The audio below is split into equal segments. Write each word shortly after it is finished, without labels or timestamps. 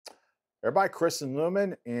Everybody, Chris and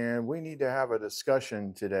Lumen, and we need to have a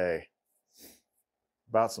discussion today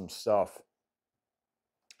about some stuff.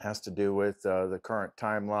 It has to do with the current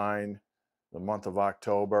timeline, the month of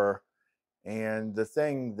October, and the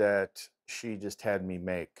thing that she just had me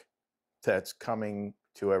make that's coming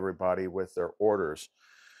to everybody with their orders,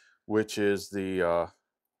 which is these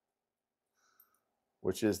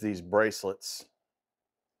bracelets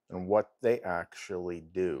and what they actually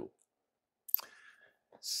do.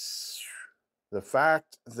 The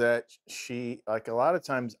fact that she, like, a lot of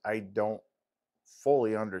times I don't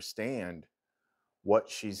fully understand what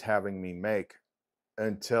she's having me make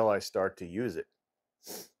until I start to use it.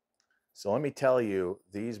 So let me tell you,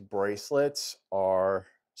 these bracelets are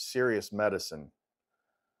serious medicine,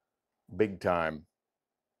 big time.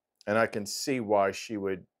 And I can see why she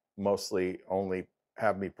would mostly only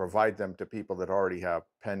have me provide them to people that already have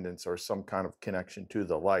pendants or some kind of connection to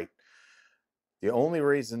the light. The only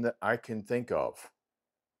reason that I can think of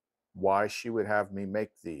why she would have me make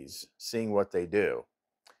these, seeing what they do,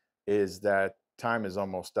 is that time is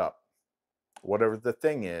almost up. Whatever the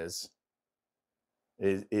thing is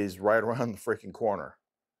right around the freaking corner.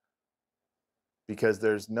 Because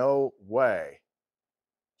there's no way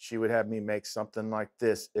she would have me make something like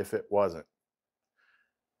this if it wasn't.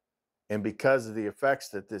 And because of the effects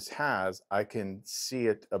that this has, I can see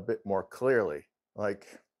it a bit more clearly. Like,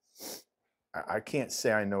 I can't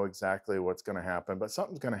say I know exactly what's going to happen, but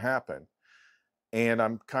something's going to happen. And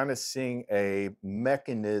I'm kind of seeing a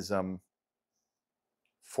mechanism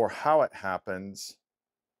for how it happens.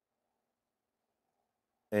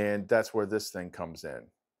 And that's where this thing comes in.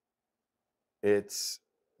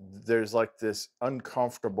 There's like this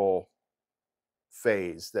uncomfortable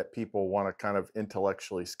phase that people want to kind of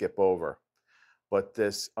intellectually skip over. But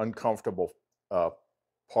this uncomfortable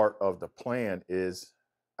part of the plan is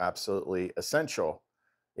absolutely essential.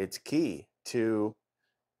 It's key to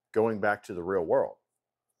going back to the real world.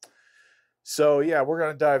 So yeah, we're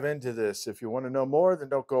going to dive into this. If you want to know more, then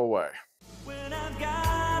don't go away. When I've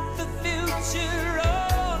got the future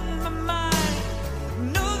on my mind,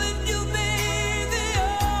 know that you'll be the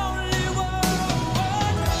only one.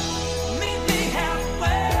 Meet me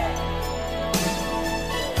halfway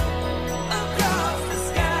across the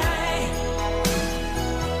sky,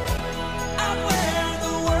 out where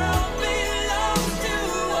the world belongs to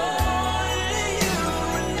only you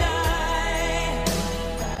and I.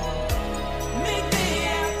 Meet me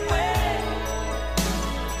halfway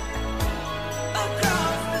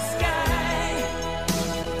across the sky.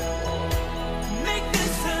 Make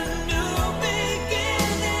this a new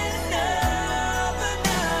beginning of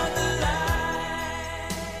another life.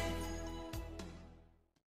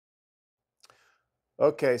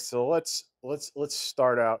 Okay, so let's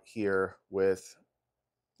start out here with,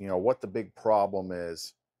 what the big problem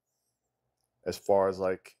is as far as,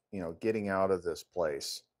 like, getting out of this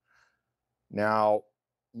place. Now,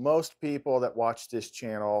 most people that watch this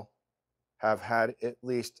channel have had at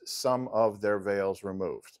least some of their veils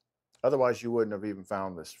removed. Otherwise, you wouldn't have even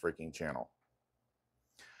found this freaking channel.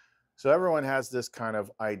 So everyone has this kind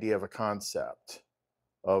of idea of a concept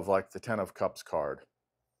of, like, the Ten of Cups card.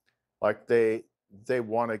 Like, they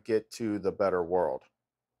want to get to the better world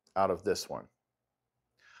out of this one.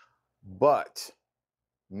 But,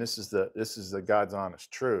 and this is the God's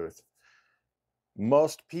honest truth,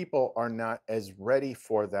 most people are not as ready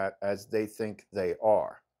for that as they think they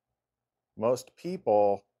are. Most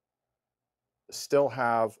people still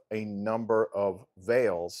have a number of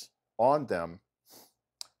veils on them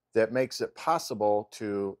that makes it possible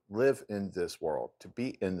to live in this world, to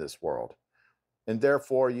be in this world. And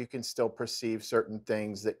therefore, you can still perceive certain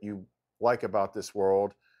things that you like about this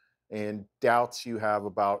world and doubts you have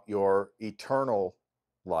about your eternal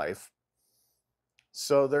life.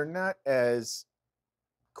 So they're not as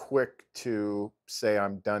quick to say,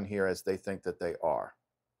 I'm done here, as they think that they are.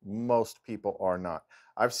 Most people are not.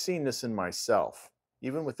 I've seen this in myself.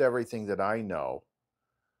 Even with everything that I know,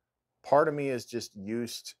 part of me is just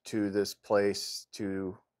used to this place,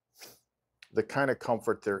 to the kind of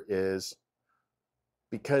comfort there is,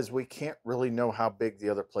 because we can't really know how big the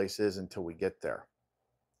other place is until we get there.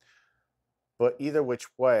 But either which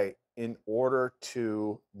way,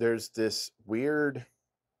 there's this weird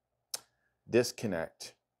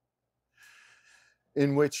disconnect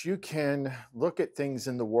in which you can look at things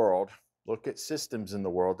in the world, look at systems in the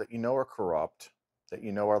world that you know are corrupt, that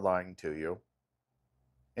you know are lying to you,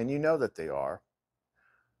 and you know that they are,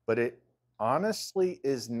 but it honestly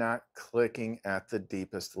is not clicking at the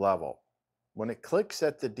deepest level. When it clicks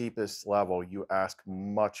at the deepest level, you ask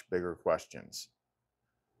much bigger questions.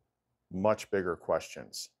 Much bigger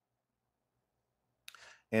questions.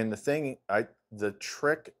 And the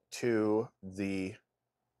trick to the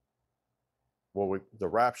the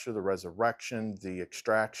rapture, the resurrection, the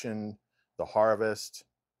extraction, the harvest,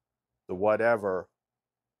 the whatever,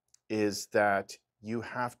 is that you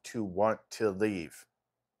have to want to leave.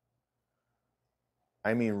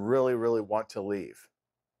 I mean, really, really want to leave.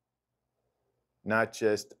 Not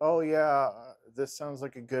just, oh yeah, this sounds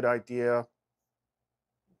like a good idea.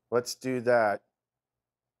 Let's do that.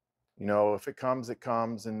 You know, if it comes, it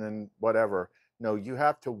comes, and then whatever. No, you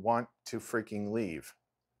have to want to freaking leave.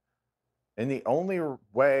 And the only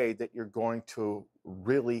way that you're going to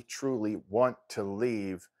really, truly want to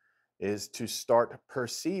leave is to start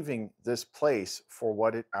perceiving this place for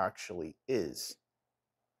what it actually is.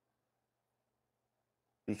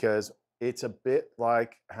 Because it's a bit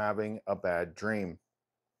like having a bad dream.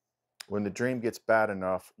 When the dream gets bad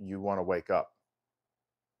enough, you want to wake up.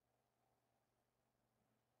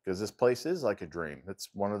 Because this place is like a dream. It's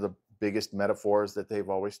one of the biggest metaphors that they've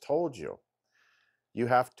always told you. You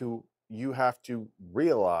have to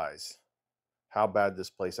realize how bad this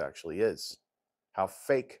place actually is, how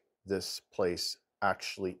fake this place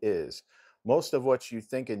actually is. Most of what you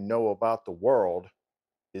think and know about the world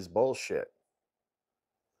is bullshit.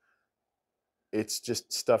 It's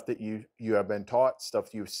just stuff that you have been taught,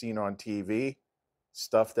 stuff you've seen on TV,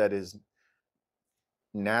 stuff that is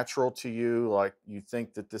natural to you. Like you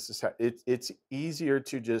think that this is how it's easier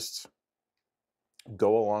to just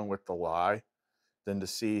go along with the lie than to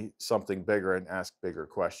see something bigger and ask bigger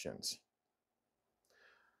questions.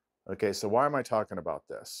 Okay, so why am I talking about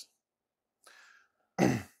this?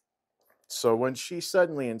 So when she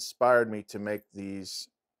suddenly inspired me to make these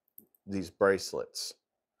bracelets,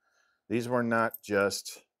 these were not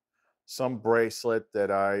just some bracelet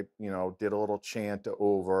that I, did a little chant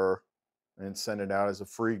over and send it out as a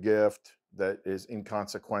free gift that is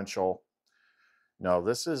inconsequential. No,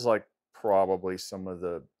 this is like probably some of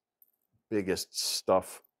the biggest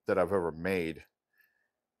stuff that I've ever made,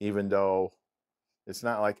 even though it's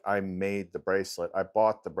not like I made the bracelet. I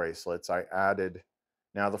bought the bracelets. I added.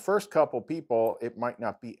 Now, the first couple people, it might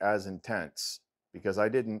not be as intense because I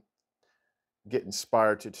didn't get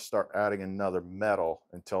inspired to start adding another metal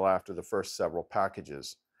until after the first several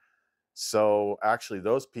packages. So actually,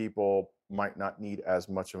 those people might not need as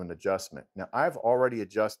much of an adjustment. Now, I've already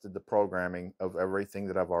adjusted the programming of everything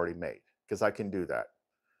that I've already made because I can do that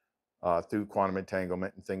through quantum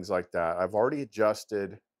entanglement and things like that. I've already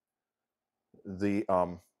adjusted the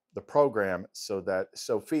program so that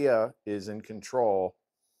Sophia is in control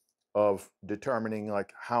of determining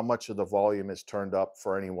like how much of the volume is turned up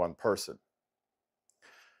for any one person.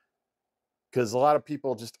 Because a lot of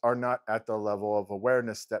people just are not at the level of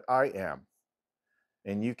awareness that I am.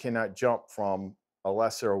 And you cannot jump from a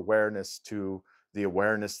lesser awareness to the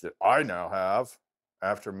awareness that I now have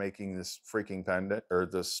after making this freaking pendant or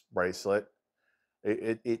this bracelet.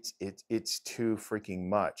 It's too freaking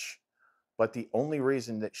much. But the only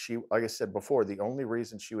reason that she, like I said before, the only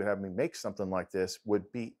reason she would have me make something like this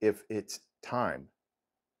would be if it's time.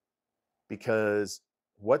 Because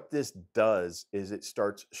what this does is it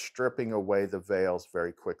starts stripping away the veils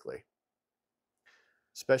very quickly,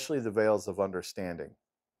 especially the veils of understanding.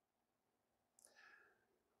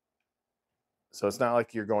 So it's not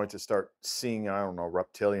like you're going to start seeing, I don't know,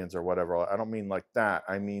 reptilians or whatever. I don't mean like that.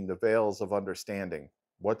 I mean the veils of understanding.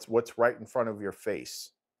 What's right in front of your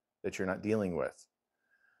face that you're not dealing with.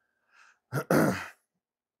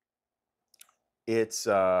 It's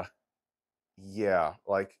yeah,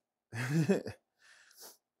 like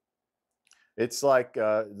it's like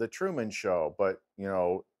the Truman Show, but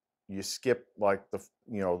you skip like the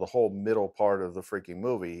whole middle part of the freaking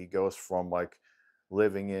movie. He goes from like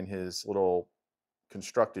living in his little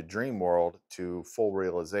constructed dream world to full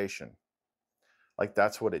realization. Like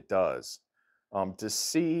that's what it does. To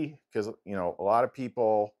see, because a lot of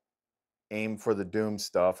people aim for the doom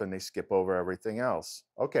stuff and they skip over everything else.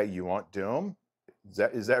 Okay, you want doom?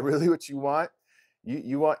 Is that really what you want?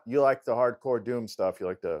 You like the hardcore doom stuff. You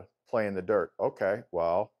like to play in the dirt. Okay,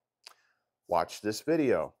 well, watch this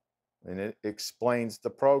video, and it explains the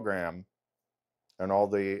program and all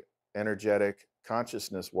the energetic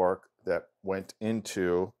consciousness work that went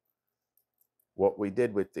into what we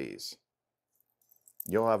did with these.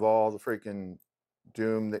 You'll have all the freaking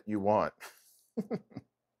doom that you want.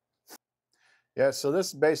 Yeah, so this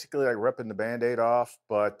is basically like ripping the Band-Aid off,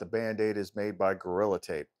 but the Band-Aid is made by Gorilla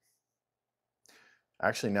Tape.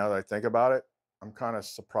 Actually, now that I think about it, I'm kind of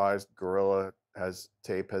surprised Gorilla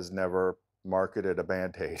Tape has never marketed a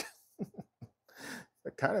Band-Aid.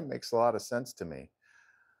 It kind of makes a lot of sense to me.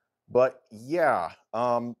 But yeah,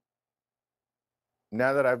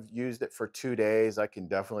 now that I've used it for 2 days, I can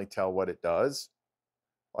definitely tell what it does.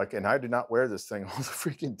 Like, and I do not wear this thing all the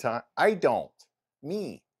freaking time. I don't.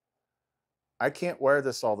 Me. I can't wear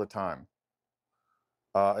this all the time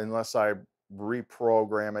unless I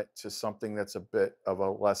reprogram it to something that's a bit of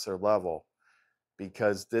a lesser level,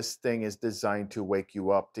 because this thing is designed to wake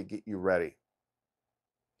you up to get you ready.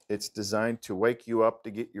 It's designed to wake you up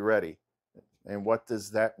to get you ready. And what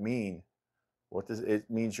does that mean? What does it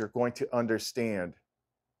means? You're going to understand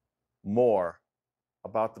more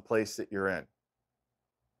about the place that you're in.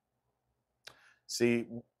 See,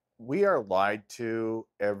 we are lied to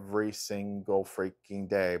every single freaking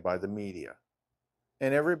day by the media.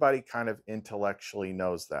 And everybody kind of intellectually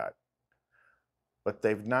knows that. But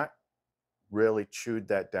they've not really chewed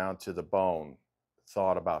that down to the bone,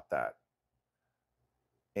 thought about that.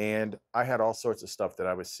 And I had all sorts of stuff that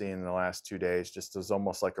I was seeing in the last 2 days, just as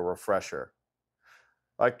almost like a refresher.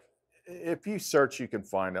 Like, if you search, you can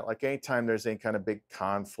find it. Like, anytime there's any kind of big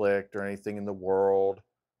conflict or anything in the world,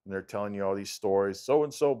 and they're telling you all these stories, so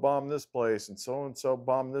and so bombed this place, and so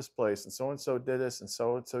bombed this place, and so did this, and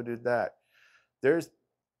so did that. There's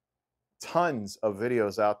tons of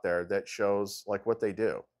videos out there that shows like what they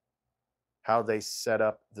do, how they set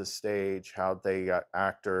up the stage, how they got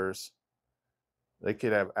actors. They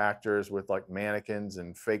could have actors with like mannequins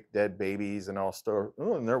and fake dead babies and all stuff,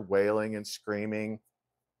 and they're wailing and screaming,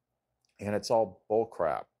 and it's all bull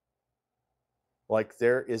crap. Like,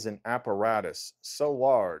 there is an apparatus so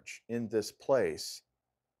large in this place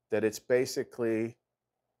that it's basically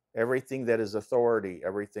everything that is authority,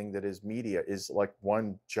 everything that is media is like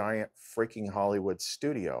one giant freaking Hollywood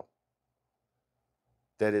studio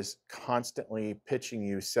that is constantly pitching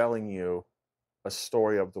you, selling you a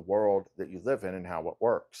story of the world that you live in and how it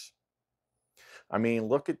works. I mean,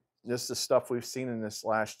 look at just the stuff we've seen in this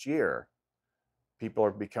last year. People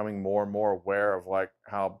are becoming more and more aware of like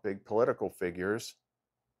how big political figures,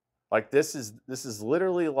 like this is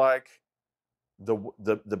literally like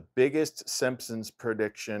the biggest Simpsons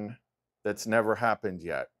prediction that's never happened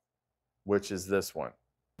yet, which is this one.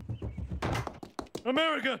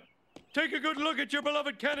 America, take a good look at your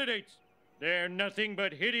beloved candidates. They're nothing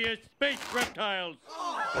but hideous space reptiles.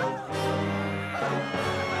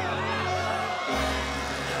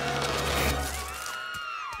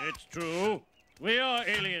 It's true. We are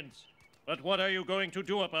aliens. But what are you going to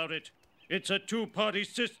do about it? It's a two-party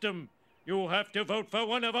system. You have to vote for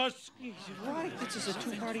one of us. He's right. This is a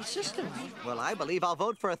two-party system. Well, I believe I'll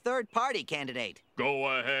vote for a third-party candidate. Go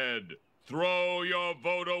ahead. Throw your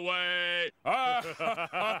vote away.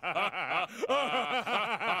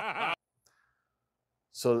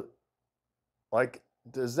 So, like,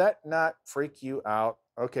 does that not freak you out?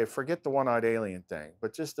 Okay, forget the one-eyed alien thing,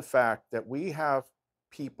 but just the fact that we have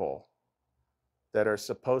people that are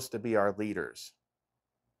supposed to be our leaders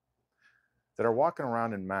that are walking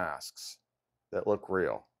around in masks that look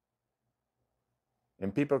real.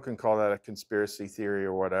 And people can call that a conspiracy theory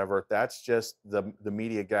or whatever. That's just the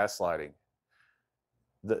media gaslighting.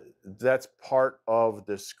 That's part of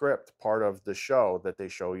the script, part of the show that they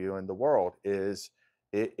show you in the world.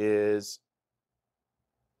 It is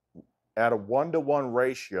at a 1-to-1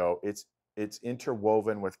 ratio. It's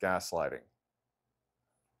interwoven with gaslighting.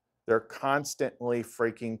 They're constantly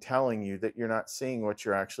freaking telling you that you're not seeing what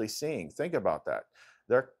you're actually seeing. Think about that.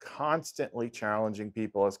 They're constantly challenging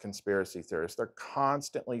people as conspiracy theorists. They're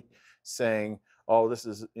constantly saying, oh, this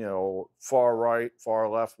is, far right, far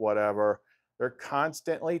left, whatever. They're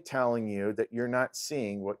constantly telling you that you're not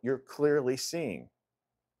seeing what you're clearly seeing.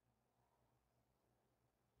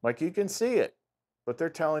 Like, you can see it, but they're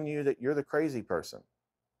telling you that you're the crazy person.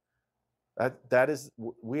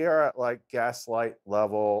 We are at like gaslight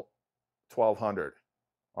level 1200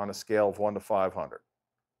 on a scale of 1 to 500,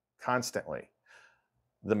 constantly.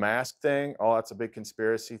 The mask thing, oh, that's a big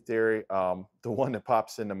conspiracy theory. The one that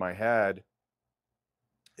pops into my head,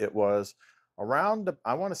 it was around,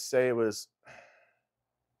 I want to say it was,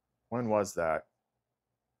 when was that?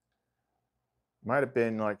 Might have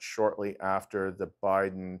been like shortly after the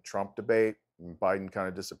Biden-Trump debate. Biden kind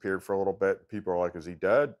of disappeared for a little bit. People are like, is he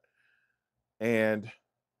dead? And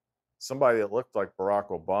somebody that looked like Barack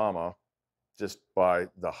Obama, just by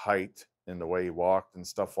the height and the way he walked and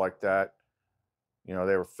stuff like that, they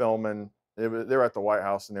were filming. They were at the White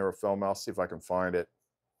House and they were filming. I'll see if I can find it.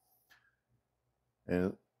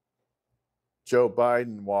 And Joe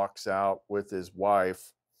Biden walks out with his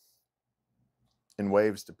wife and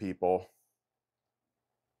waves to people.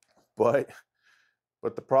 But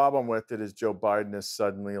the problem with it is Joe Biden is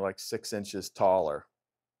suddenly like 6 inches taller.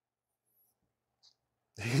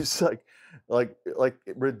 He's like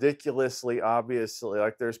ridiculously, obviously,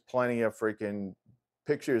 like there's plenty of freaking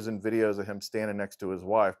pictures and videos of him standing next to his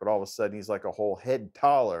wife, but all of a sudden he's like a whole head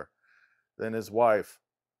taller than his wife.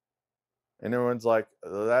 And everyone's like,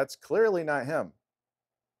 that's clearly not him.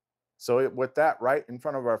 So with that right in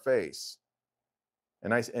front of our face,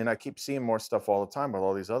 and I keep seeing more stuff all the time with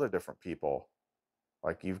all these other different people.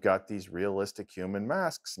 Like, you've got these realistic human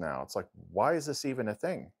masks now. It's like, why is this even a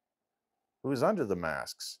thing? Who's under the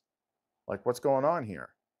masks? Like, what's going on here?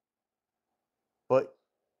 But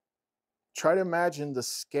try to imagine the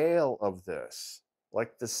scale of this,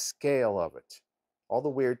 like the scale of it, all the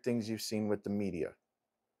weird things you've seen with the media.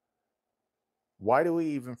 Why do we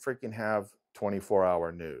even freaking have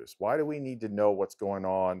 24-hour news? Why do we need to know what's going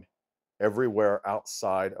on everywhere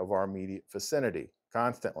outside of our immediate vicinity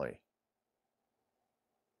constantly?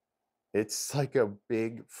 It's like a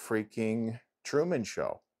big freaking Truman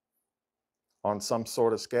Show on some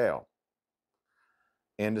sort of scale.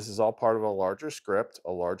 And this is all part of a larger script,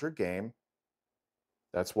 a larger game.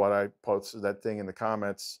 That's what I posted that thing in the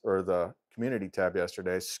comments or the community tab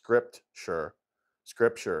yesterday. Scripture. It's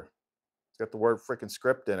got the word freaking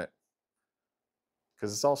script in it,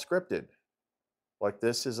 because it's all scripted. Like,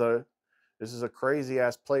 this is a crazy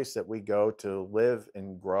ass place that we go to live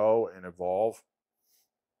and grow and evolve.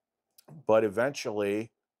 But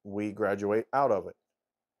eventually we graduate out of it.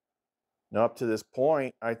 Now, up to this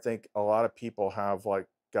point, I think a lot of people have like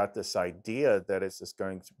got this idea that it's just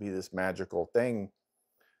going to be this magical thing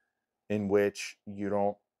in which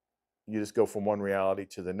you just go from one reality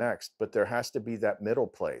to the next. But there has to be that middle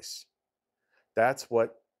place. That's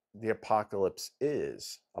what the apocalypse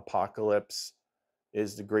is. Apocalypse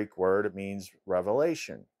is the Greek word. It means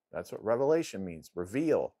revelation. That's what revelation means.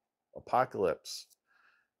 Reveal. Apocalypse.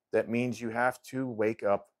 That means you have to wake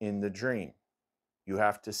up in the dream. You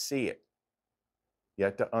have to see it. You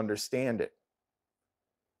have to understand it.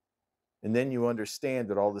 And then you understand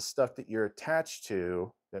that all the stuff that you're attached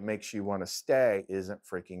to that makes you want to stay isn't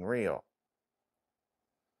freaking real.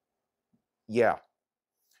 Yeah.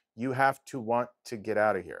 You have to want to get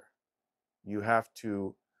out of here. You have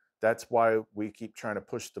to. That's why we keep trying to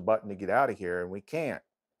push the button to get out of here, and we can't,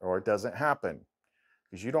 or it doesn't happen,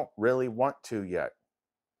 because you don't really want to yet.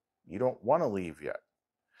 You don't want to leave yet.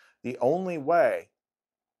 The only way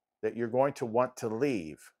that you're going to want to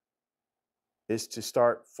leave is to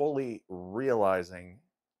start fully realizing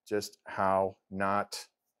just how not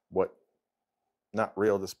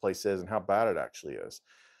real this place is and how bad it actually is.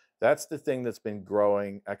 That's the thing that's been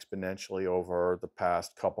growing exponentially over the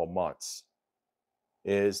past couple months,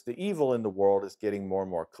 is the evil in the world is getting more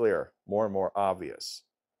and more clear, more and more obvious.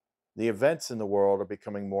 The events in the world are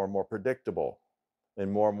becoming more and more predictable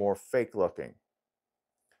and more fake looking.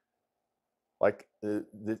 Like,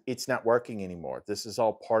 it's not working anymore. This is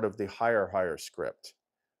all part of the higher script.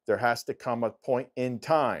 There has to come a point in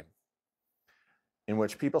time in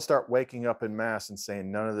which people start waking up en masse and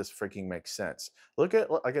saying, none of this freaking makes sense. Look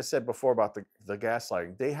at, like I said before about the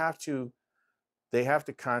gaslighting. They have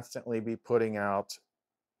to constantly be putting out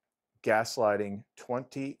gaslighting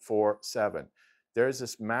 24/7. There's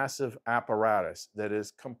this massive apparatus that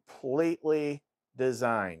is completely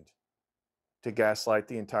designed to gaslight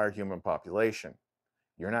the entire human population.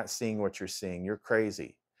 You're not seeing what you're seeing. You're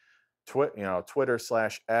crazy.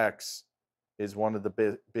 Twitter/X is one of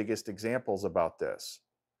the biggest examples about this.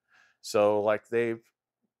 So like when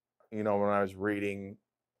I was reading,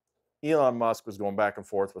 Elon Musk was going back and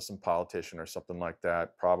forth with some politician or something like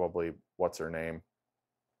that. Probably, what's her name?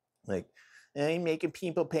 Like, I'm making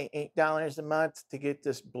people pay $8 a month to get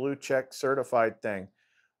this blue check certified thing.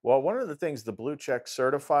 Well, one of the things the blue check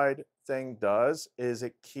certified thing does is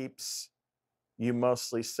it keeps you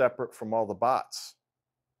mostly separate from all the bots.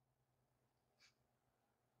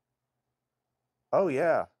 Oh,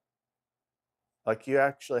 yeah. Like, you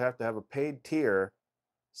actually have to have a paid tier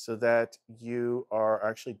so that you are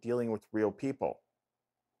actually dealing with real people.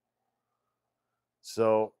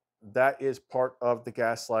 So that is part of the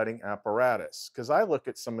gaslighting apparatus. Because I look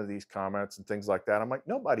at some of these comments and things like that. I'm like,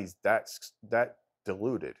 nobody's that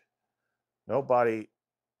deluded. Nobody.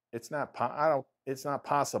 It's not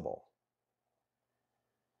possible.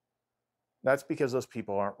 That's because those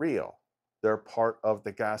people aren't real. They're part of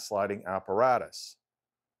the gaslighting apparatus,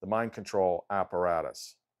 the mind control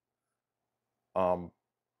apparatus.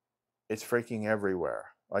 It's freaking everywhere.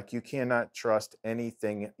 Like, you cannot trust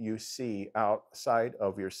anything you see outside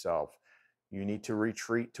of yourself. You need to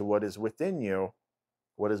retreat to what is within you,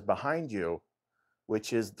 what is behind you,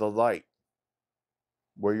 which is the light,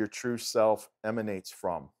 where your true self emanates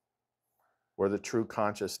from, where the true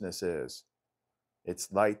consciousness is.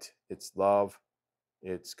 It's light, it's love,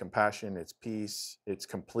 it's compassion, it's peace, it's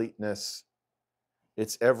completeness.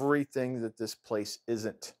 It's everything that this place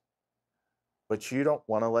isn't. But you don't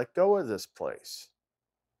want to let go of this place.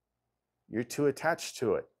 You're too attached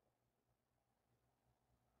to it.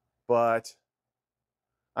 But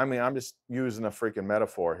I mean, I'm just using a freaking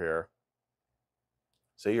metaphor here.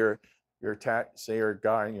 So you're attached, say you're a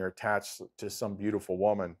guy and you're attached to some beautiful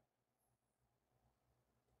woman.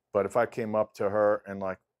 But if I came up to her and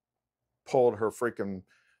like pulled her freaking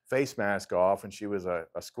face mask off and she was a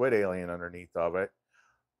squid alien underneath of it,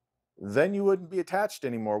 then you wouldn't be attached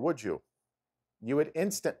anymore, would you? You would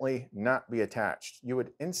instantly not be attached. You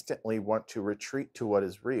would instantly want to retreat to what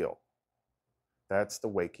is real. That's the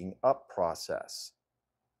waking up process.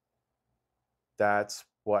 That's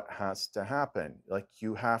what has to happen. Like,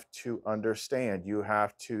 you have to understand, you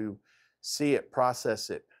have to see it, process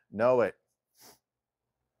it, know it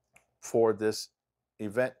for this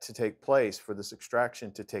event to take place, for this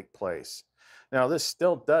extraction to take place. Now, this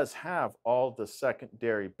still does have all the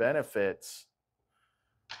secondary benefits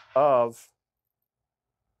of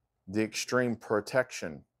the extreme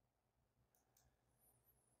protection.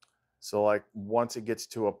 So like once it gets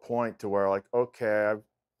to a point to where like, okay, I've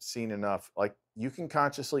seen enough, like you can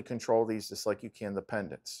consciously control these just like you can the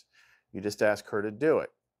pendants. You just ask her to do it.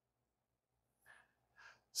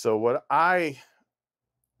 So what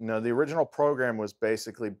the original program was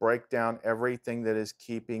basically break down everything that is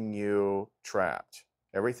keeping you trapped,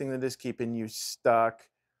 everything that is keeping you stuck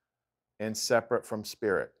and separate from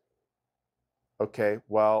spirit. Okay,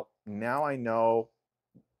 well, now I know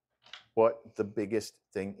what the biggest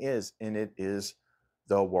thing is, and it is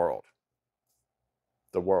the world.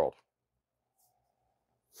 The world.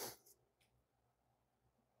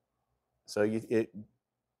 So you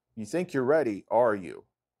think you're ready, are you?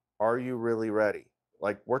 Are you really ready?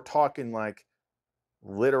 Like, we're talking like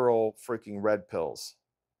literal freaking red pills.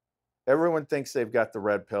 Everyone thinks they've got the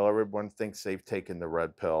red pill. Everyone thinks they've taken the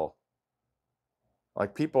red pill.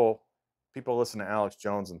 Like people listen to Alex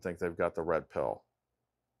Jones and think they've got the red pill.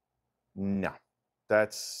 No.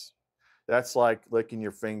 That's like licking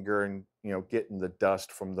your finger and, getting the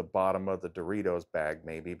dust from the bottom of the Doritos bag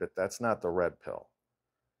maybe, but that's not the red pill.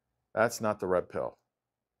 That's not the red pill.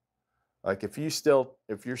 Like if you're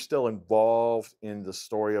still involved in the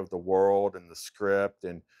story of the world and the script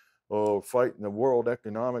and fighting the World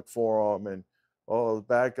Economic Forum and the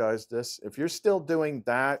bad guys, if you're still doing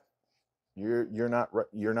that, you're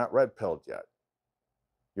not red pilled yet.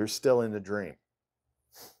 You're still in the dream.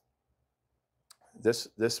 This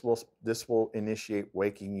will initiate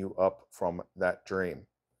waking you up from that dream.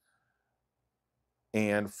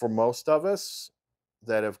 And for most of us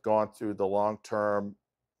that have gone through the long-term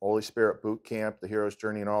Holy Spirit boot camp, the hero's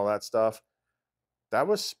journey and all that stuff, that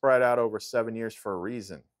was spread out over 7 years for a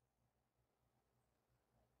reason.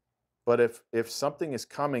 But if something is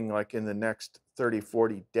coming like in the next 30,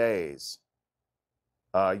 40 days,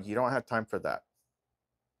 you don't have time for that.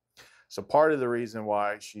 So part of the reason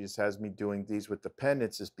why she just has me doing these with the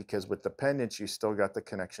pendants is because with the pendants, you still got the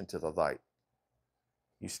connection to the light.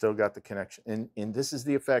 You still got the connection. And this is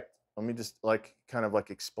the effect. Let me just kind of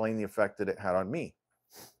explain the effect that it had on me.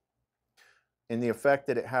 And the effect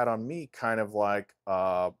that it had on me kind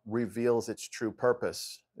of reveals its true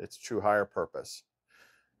purpose, its true higher purpose.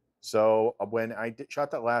 So when I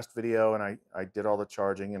shot that last video and I did all the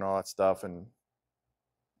charging and all that stuff and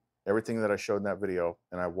everything that I showed in that video,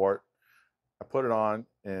 and I put it on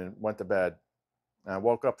and went to bed. And I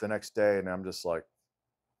woke up the next day and I'm just like,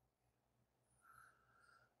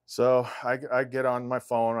 so I get on my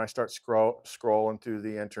phone, I start scrolling through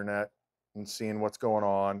the internet and seeing what's going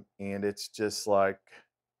on. And it's just like,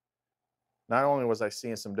 not only was I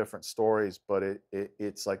seeing some different stories, but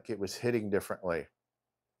it's like it was hitting differently.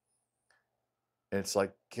 And it's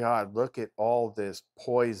like, God, look at all this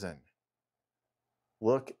poison.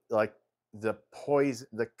 Look, like the poison,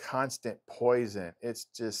 the constant poison. It's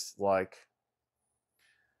just like,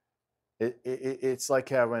 it's like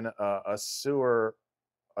having a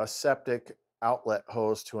septic outlet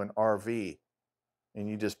hose to an RV, and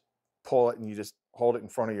you just pull it and you just hold it in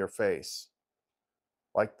front of your face.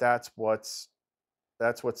 Like that's what's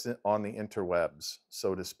on the interwebs,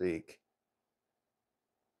 so to speak.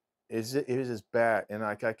 It is as bad, and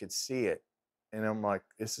like I could see it. And I'm like,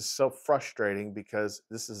 this is so frustrating because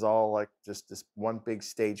this is all like just this one big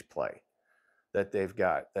stage play that they've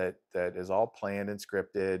got that is all planned and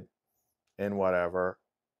scripted and whatever.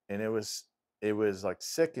 And it was like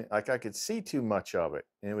sick, like I could see too much of it,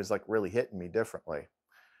 and it was like really hitting me differently.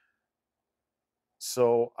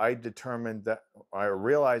 So I determined that I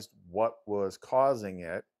realized what was causing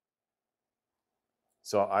it.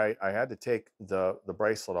 So I had to take the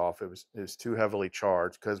bracelet off. It was too heavily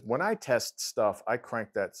charged, because when I test stuff, I crank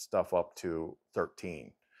that stuff up to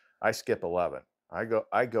 13. I skip 11. I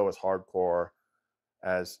go as hardcore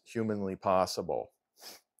as humanly possible.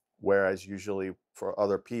 Whereas usually for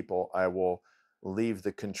other people, I will leave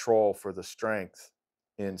the control for the strength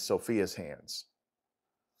in Sophia's hands.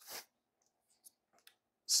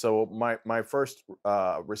 So my first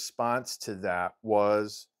response to that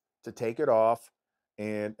was to take it off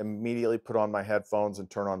and immediately put on my headphones and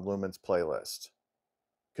turn on Lumen's playlist,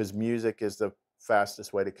 because music is the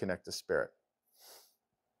fastest way to connect to spirit.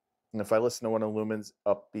 And if I listen to one of Lumen's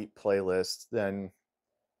upbeat playlists, then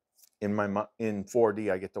in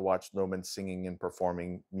 4D I get to watch Lumen singing and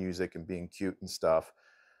performing music and being cute and stuff,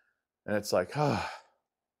 and it's like,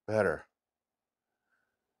 better.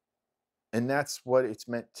 And that's what it's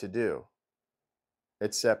meant to do,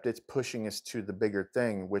 except it's pushing us to the bigger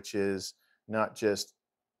thing, which is not just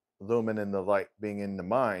Lumen and the light being in the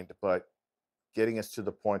mind, but getting us to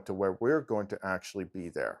the point to where we're going to actually be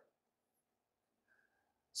there.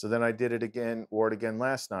 So then I did it again, wore it again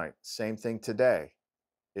last night. Same thing today.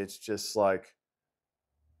 It's just like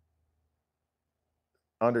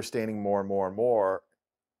understanding more and more and more.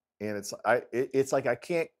 And it's like I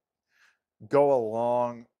can't go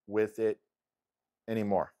along with it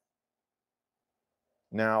anymore.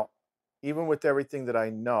 Now, even with everything that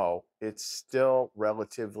I know, it's still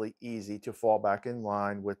relatively easy to fall back in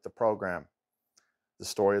line with the program, the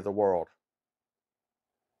story of the world.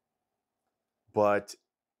 But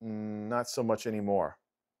not so much anymore.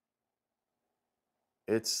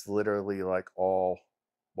 It's literally like all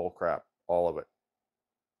bullcrap, all of it.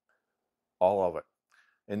 All of it.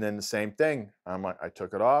 And then the same thing, I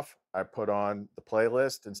took it off, I put on the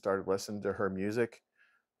playlist and started listening to her music,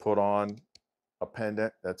 put on a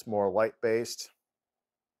pendant that's more light-based.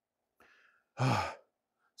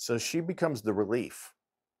 So she becomes the relief.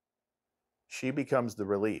 She becomes the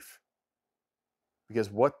relief. Because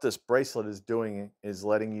what this bracelet is doing is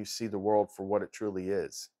letting you see the world for what it truly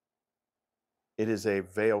is. It is a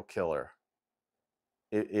veil killer.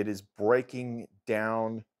 It is breaking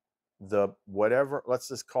down the whatever, let's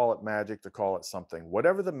just call it magic to call it something,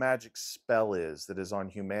 whatever the magic spell is that is on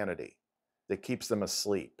humanity that keeps them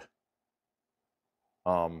asleep.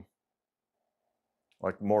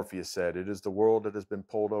 Like Morpheus said, it is the world that has been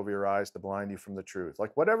pulled over your eyes to blind you from the truth.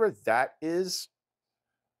 Like whatever that is,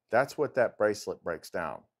 that's what that bracelet breaks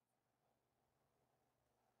down.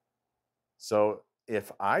 So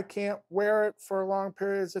if I can't wear it for long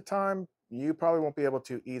periods of time, you probably won't be able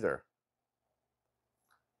to either.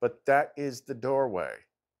 But that is the doorway.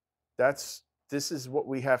 This is what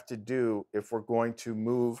we have to do if we're going to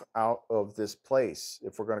move out of this place.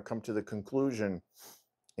 If we're going to come to the conclusion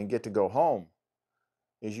and get to go home,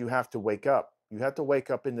 is you have to wake up. You have to wake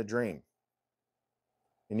up in the dream.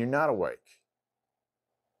 And you're not awake.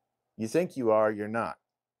 You think you are, you're not.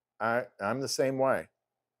 I'm the same way.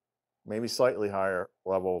 Maybe slightly higher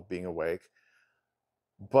level of being awake.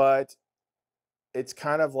 But it's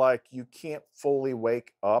kind of like you can't fully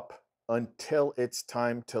wake up until it's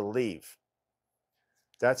time to leave.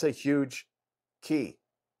 That's a huge key.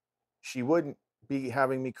 She wouldn't be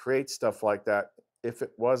having me create stuff like that if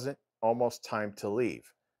it wasn't almost time to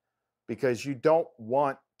leave. Because you don't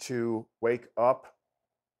want to wake up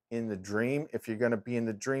in the dream if you're going to be in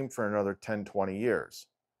the dream for another 10, 20 years.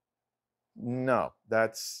 No,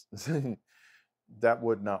 that's that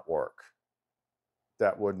would not work.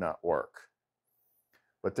 That would not work.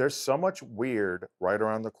 But there's so much weird right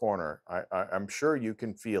around the corner. I'm sure you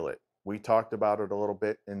can feel it. We talked about it a little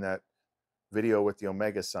bit in that video with the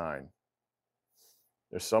Omega sign.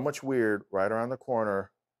 There's so much weird right around the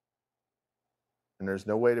corner, and there's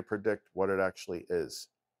no way to predict what it actually is,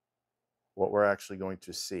 what we're actually going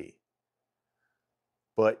to see.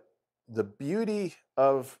 But the beauty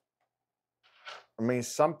of, I mean,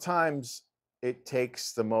 sometimes it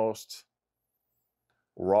takes the most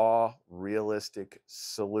raw, realistic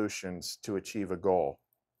solutions to achieve a goal.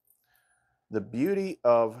 The beauty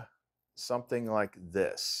of something like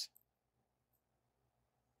this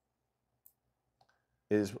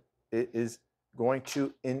is it is going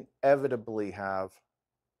to inevitably have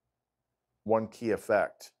one key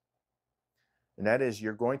effect. And that is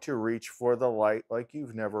you're going to reach for the light like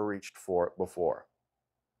you've never reached for it before.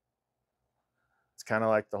 It's kind of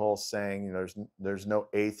like the whole saying, there's no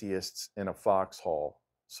atheists in a foxhole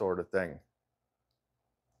sort of thing.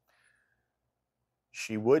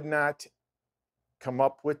 She would not come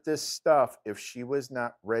up with this stuff if she was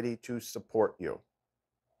not ready to support you.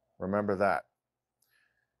 Remember that.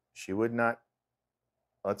 She would not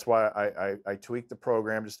That's why I tweaked the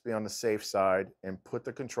program just to be on the safe side and put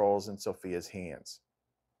the controls in Sophia's hands.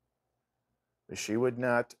 She would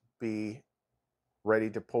not be ready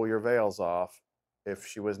to pull your veils off if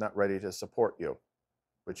she was not ready to support you.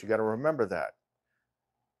 But you got to remember that.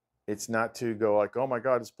 It's not to go like, oh my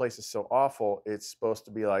God, this place is so awful. It's supposed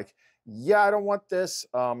to be like, yeah, I don't want this.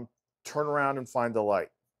 Turn around and find the light.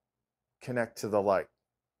 Connect to the light.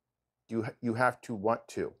 You have to want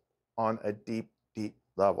to on a deep, deep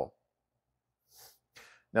level.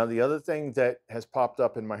 Now, the other thing that has popped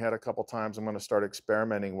up in my head a couple times I'm going to start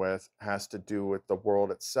experimenting with has to do with the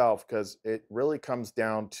world itself, because it really comes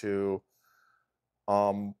down to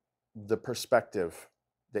the perspective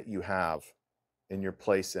that you have in your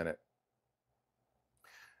place in it.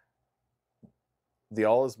 The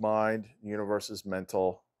all is mind, the universe is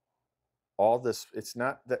mental. All this, it's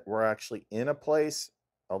not that we're actually in a place,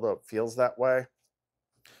 although it feels that way.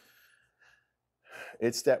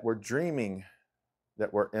 It's that we're dreaming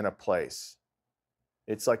that we're in a place.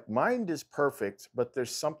 It's like mind is perfect, but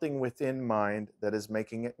there's something within mind that is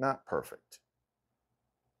making it not perfect.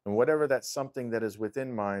 And whatever that something that is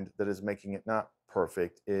within mind that is making it not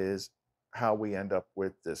perfect is how we end up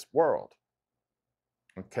with this world.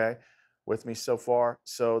 Okay? With me so far?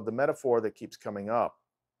 So the metaphor that keeps coming up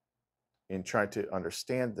in trying to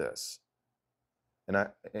understand this,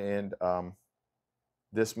 and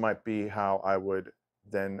this might be how I would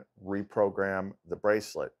then reprogram the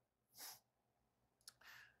bracelet.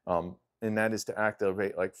 And that is to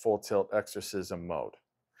activate like full tilt exorcism mode.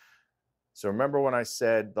 So remember when I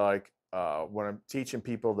said, like, when I'm teaching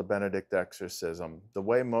people the Benedict exorcism, the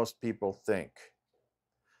way most people think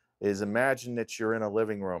is imagine that you're in a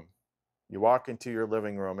living room. You walk into your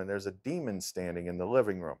living room and there's a demon standing in the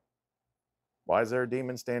living room. Why is there a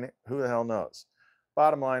demon standing? Who the hell knows?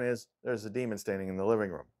 Bottom line is there's a demon standing in the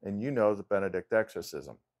living room, and you know the Benedict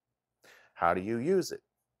exorcism. How do you use it?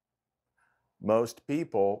 Most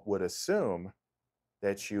people would assume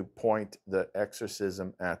that you point the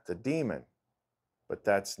exorcism at the demon, but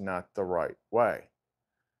that's not the right way.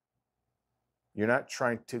 You're not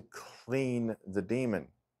trying to clean the demon.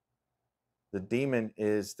 The demon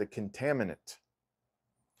is the contaminant.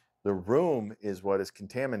 The room is what is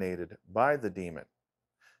contaminated by the demon.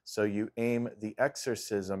 So you aim the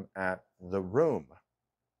exorcism at the room,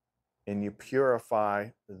 and you purify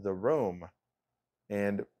the room.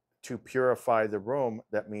 And to purify the room,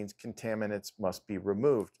 that means contaminants must be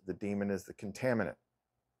removed. The demon is the contaminant.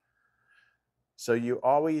 So you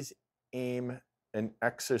always aim an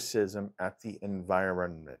exorcism at the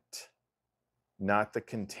environment, not the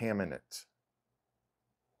contaminant.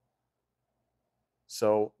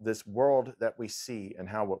 So this world that we see and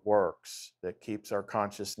how it works, that keeps our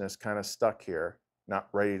consciousness kind of stuck here, not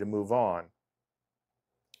ready to move on,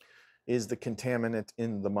 is the contaminant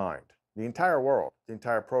in the mind. The entire world, the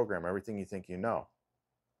entire program, everything you think you know.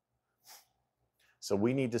 So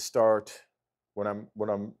we need to start, what I'm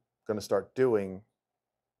going to start doing,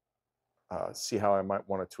 see how I might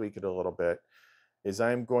want to tweak it a little bit, is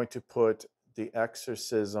I'm going to put the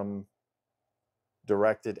exorcism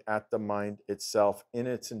directed at the mind itself in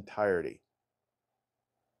its entirety.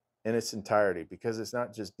 In its entirety, because it's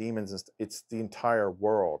not just demons, it's the entire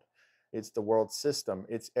world. It's the world system.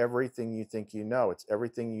 It's everything you think you know. It's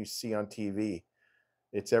everything you see on TV.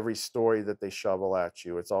 It's every story that they shovel at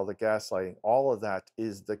you. It's all the gaslighting. All of that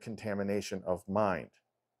is the contamination of mind.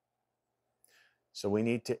 So we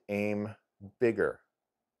need to aim bigger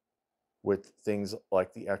with things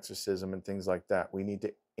like the exorcism and things like that. We need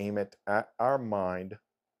to aim it at our mind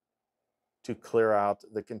to clear out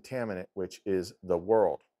the contaminant, which is the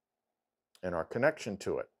world and our connection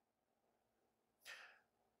to it.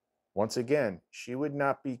 Once again, she would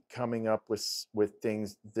not be coming up with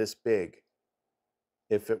things this big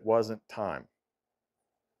if it wasn't time,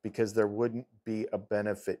 because there wouldn't be a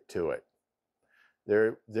benefit to it.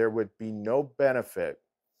 There would be no benefit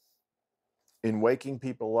in waking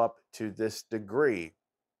people up to this degree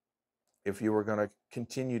if you were going to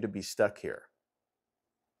continue to be stuck here.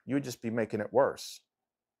 You would just be making it worse.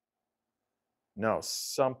 No,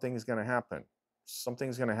 something's going to happen.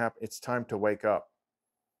 Something's going to happen. It's time to wake up.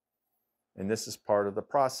 And this is part of the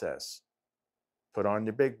process. Put on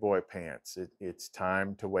your big boy pants. It's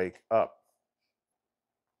time to wake up.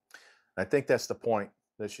 I think that's the point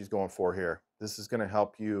that she's going for here. This is going to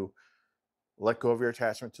help you let go of your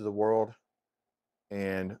attachment to the world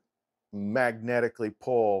and magnetically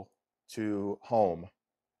pull to home.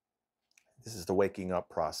 This is the waking up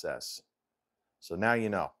process. So now you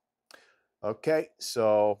know. Okay,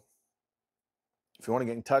 so if you want to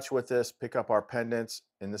get in touch with us, pick up our pendants,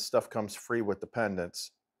 and this stuff comes free with the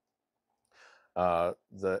pendants.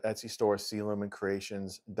 The Etsy store,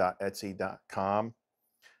 clumencreations.etsy.com.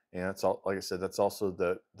 And that's all, like I said, that's also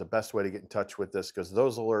the best way to get in touch with this, because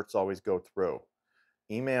those alerts always go through.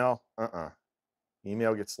 Email,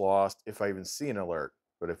 email gets lost if I even see an alert.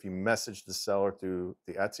 But if you message the seller through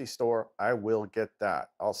the Etsy store, I will get that.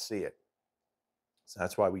 I'll see it. So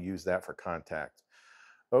that's why we use that for contact.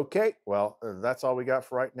 Okay, well, that's all we got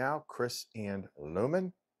for right now. Chris and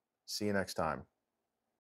Lumen. See you next time.